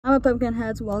I'm a pumpkin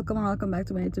heads. Welcome and welcome back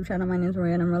to my YouTube channel. My name is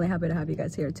Maria and I'm really happy to have you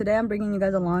guys here. Today I'm bringing you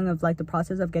guys along of like the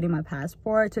process of getting my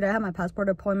passport. Today I have my passport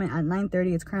appointment at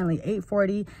 9:30. It's currently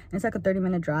 8:40 and it's like a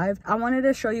 30-minute drive. I wanted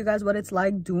to show you guys what it's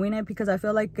like doing it because I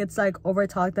feel like it's like over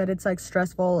talk that it's like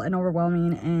stressful and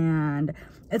overwhelming and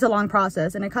it's a long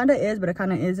process, and it kind of is, but it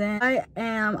kind of isn't. I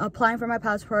am applying for my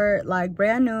passport like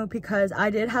brand new because I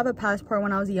did have a passport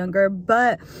when I was younger,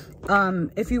 but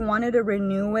if you wanted to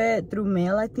renew it through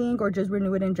mail, I think, or just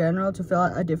renew it in general to fill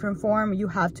out a different form, you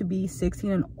have to be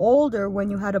 16 and older when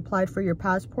you had applied for your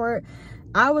passport.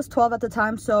 I was 12 at the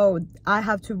time, so I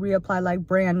have to reapply like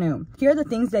brand new. Here are the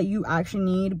things that you actually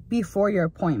need before your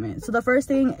appointment. So the first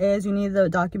thing is you need the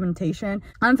documentation.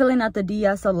 I'm filling out the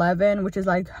DS-11, which is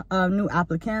like new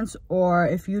applicants, or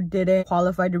if you didn't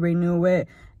qualify to renew it.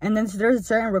 And then there's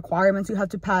certain requirements you have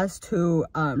to pass to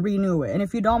renew it. And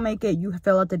if you don't make it, you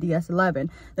fill out the DS-11.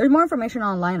 There's more information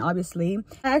online, obviously.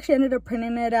 I actually ended up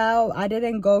printing it out. I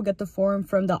didn't go get the form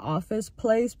from the office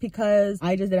place because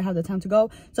I just didn't have the time to go.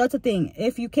 So that's the thing.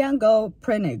 If you can't go,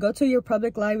 print it. Go to your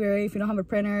public library. If you don't have a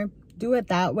printer, do it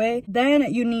that way.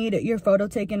 Then you need your photo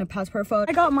taken, a passport photo.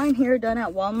 I got mine here done at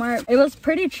Walmart. It was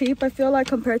pretty cheap, I feel like,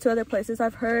 compared to other places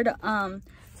I've heard. So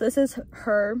this is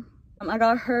her. I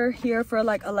got her here for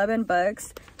like 11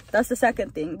 bucks. That's the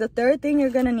second thing. The third thing you're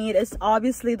gonna need is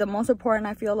obviously the most important,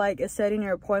 I feel like, is setting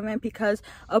your appointment because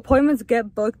appointments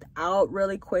get booked out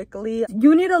really quickly.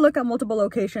 You need to look at multiple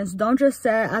locations. Don't just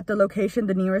set at the location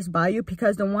the nearest by you,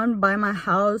 because the one by my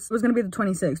house was gonna be the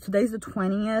 26th. Today's the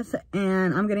 20th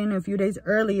and I'm getting it a few days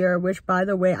earlier, which by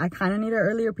the way, I kind of need it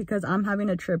earlier because I'm having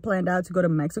a trip planned out to go to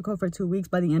Mexico for 2 weeks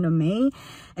by the end of May.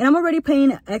 And I'm already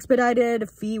paying expedited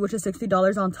fee, which is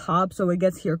 $60 on top, so it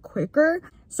gets here quicker.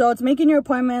 So it's making your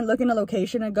appointment, looking at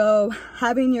location to go,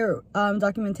 having your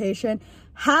documentation,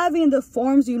 having the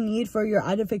forms you need for your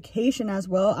identification as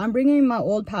well. I'm bringing my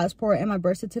old passport and my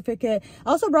birth certificate. I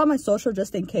also brought my social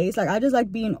just in case. Like, I just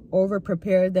like being over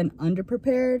prepared than under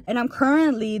prepared. And I'm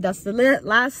currently, that's the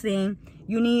last thing,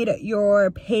 you need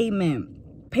your payment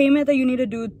that you need to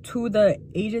do to the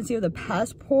agency of the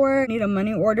passport. You need a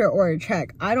money order or a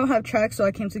check. I don't have checks, so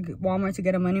I came to Walmart to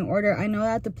get a money order. I know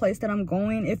that the place that I'm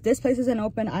going, if this place isn't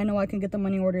open, I know I can get the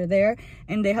money order there,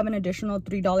 and they have an additional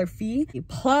 $3 fee.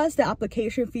 Plus the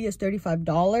application fee is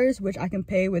 $35, which I can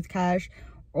pay with cash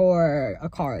or a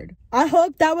card. I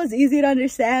hope that was easy to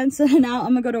understand. So now I'm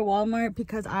gonna go to Walmart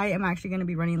because I am actually gonna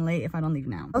be running late if I don't leave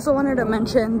now. Also wanted to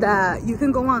mention that you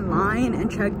can go online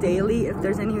and check daily if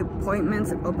there's any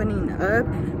appointments opening up,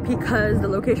 because the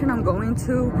location I'm going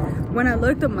to, when I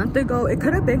looked a month ago, it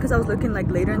could have been because I was looking like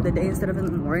later in the day instead of in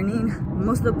the morning.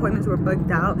 Most of the appointments were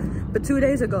booked out, but 2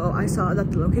 days ago I saw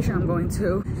that the location I'm going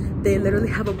to, they literally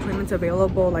have appointments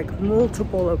available, like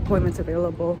multiple appointments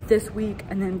available this week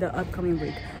and then the upcoming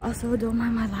week. Also, don't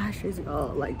mind my lashes,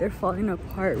 y'all, like they're falling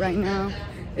apart right now.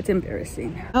 It's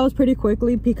embarrassing. That was pretty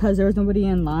quickly because there was nobody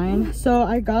in line. So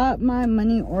I got my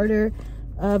money order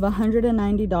of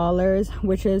 $190,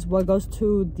 which is what goes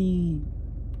to the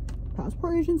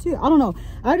passport agency. I don't know,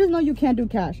 I just know you can't do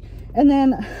cash. And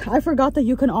then I forgot that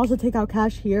you can also take out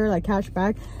cash here, like cash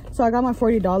back. So I got my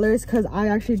 $40 because I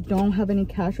actually don't have any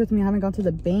cash with me. I haven't gone to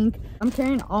the bank. I'm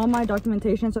carrying all my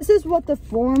documentation. So this is what the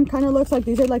form kind of looks like.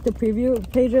 These are like the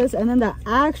preview pages, and then the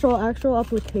actual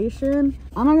application.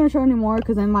 I'm not going to show anymore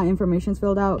because then my information's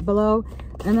filled out below.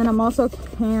 And then I'm also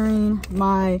carrying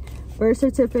my birth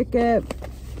certificate,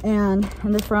 and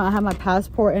in the front I have my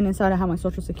passport, and inside I have my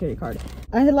social security card.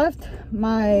 I left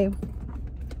my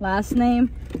last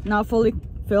name not fully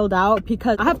filled out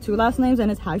because I have two last names and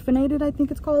it's hyphenated, I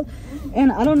think it's called,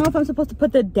 and I don't know if I'm supposed to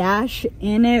put the dash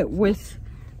in it with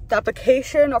the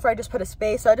application or if I just put a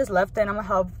space. So I just left it, and I'm gonna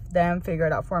help them figure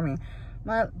it out for me.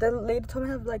 The lady told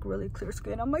me I have like really clear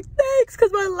skin. I'm like, thanks,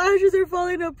 because my lashes are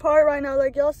falling apart right now.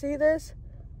 Like, y'all see this?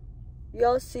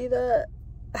 Y'all see that?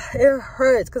 It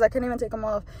hurts because I can't even take them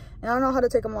off, and I don't know how to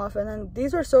take them off. And then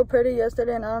these were so pretty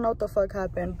yesterday, and I don't know what the fuck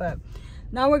happened. But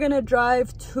now we're gonna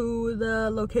drive to the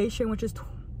location, which is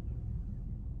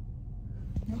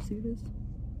you see this?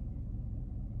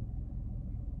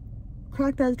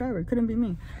 Cracked ass driver, couldn't be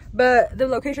me. But the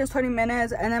location is 20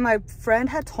 minutes, and then my friend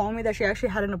had told me that she actually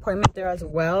had an appointment there as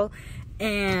well,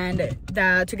 and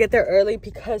that to get there early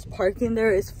because parking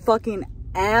there is fucking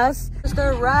ass. Just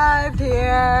arrived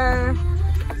here.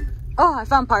 Oh, I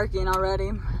found parking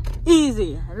already.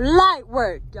 Easy, light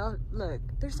work, y'all. Look,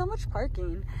 there's so much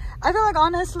parking. I feel like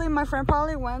honestly my friend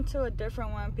probably went to a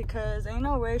different one because ain't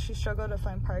no way she struggled to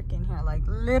find parking here. Like,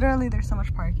 literally there's so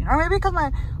much parking, or maybe because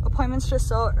my appointment's just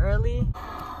so early.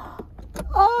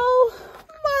 Oh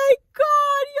my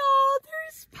god, y'all,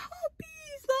 there's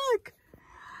puppies. Look,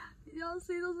 y'all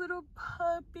see those little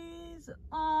puppies.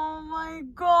 Oh my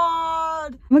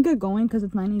god. I'm gonna get going because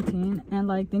it's 9:18, and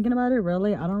like thinking about it,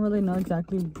 really, I don't really know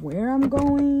exactly where I'm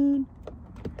going,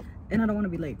 and I don't want to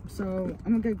be late, so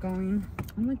I'm gonna get going.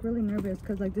 I'm like really nervous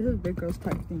because like this is big girls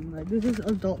type thing, like this is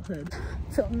adulthood.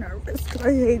 So nervous because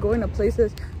I hate going to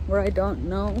places where I don't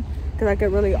know, because I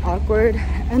get really awkward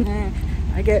and then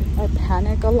I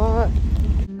panic a lot.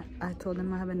 And I told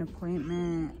them I have an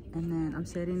appointment, and then I'm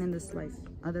sitting in this like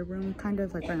other room, kind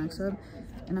of like right next to them,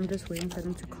 and I'm just waiting for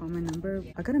them to call my number.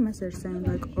 I got a message saying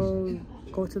like, oh,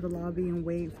 go to the lobby and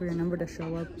wait for your number to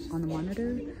show up on the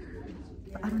monitor.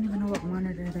 I don't even know what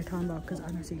monitor they're talking about because I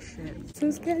don't see shit. So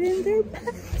let's get in there.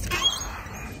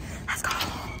 Let's go.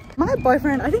 My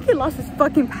boyfriend, I think he lost his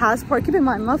fucking passport. Keep in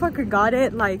mind, motherfucker got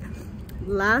it like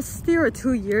last year or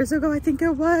 2 years ago, I think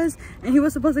it was. And he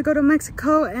was supposed to go to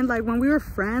Mexico. And like when we were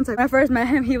friends, like when I first met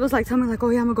him, he was like telling me like, oh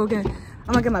yeah, I'm gonna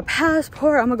get my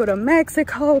passport. I'm gonna go to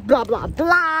Mexico, blah, blah,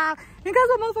 blah. And guess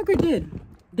what motherfucker did?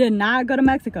 Did not go to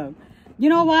Mexico. You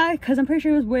know why? Because I'm pretty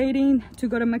sure he was waiting to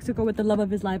go to Mexico with the love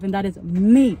of his life, and that is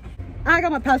me. I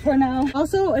got my passport now.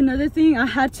 Also, another thing, I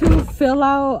had to fill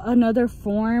out another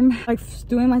form, like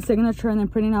doing my signature and then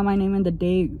printing out my name and the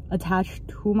date attached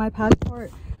to my passport.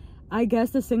 I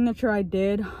guess the signature I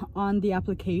did on the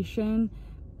application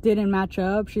didn't match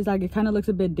up. She's like, it kind of looks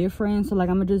a bit different, so like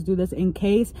I'm gonna just do this in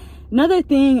case. Another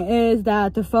thing is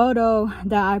that the photo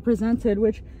that I presented,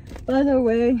 which by the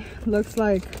way looks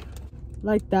like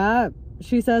that,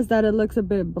 she says that it looks a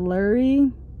bit blurry.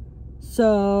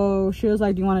 So she was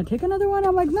like, do you want to take another one?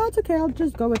 I'm like, no, it's okay, I'll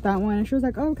just go with that one. And she was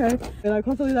like, oh, okay. Like,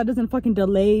 hopefully that doesn't fucking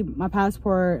delay my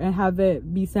passport and have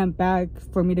it be sent back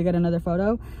for me to get another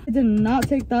photo. It did not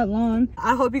take that long.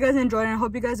 I hope you guys enjoyed it. I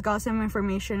hope you guys got some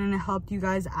information and it helped you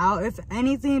guys out. If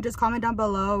anything, just comment down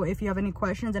below if you have any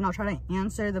questions, and I'll try to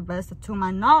answer the best to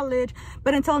my knowledge.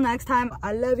 But until next time,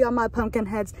 I love y'all, my pumpkin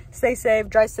heads. Stay safe,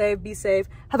 drive safe, be safe.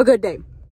 Have a good day.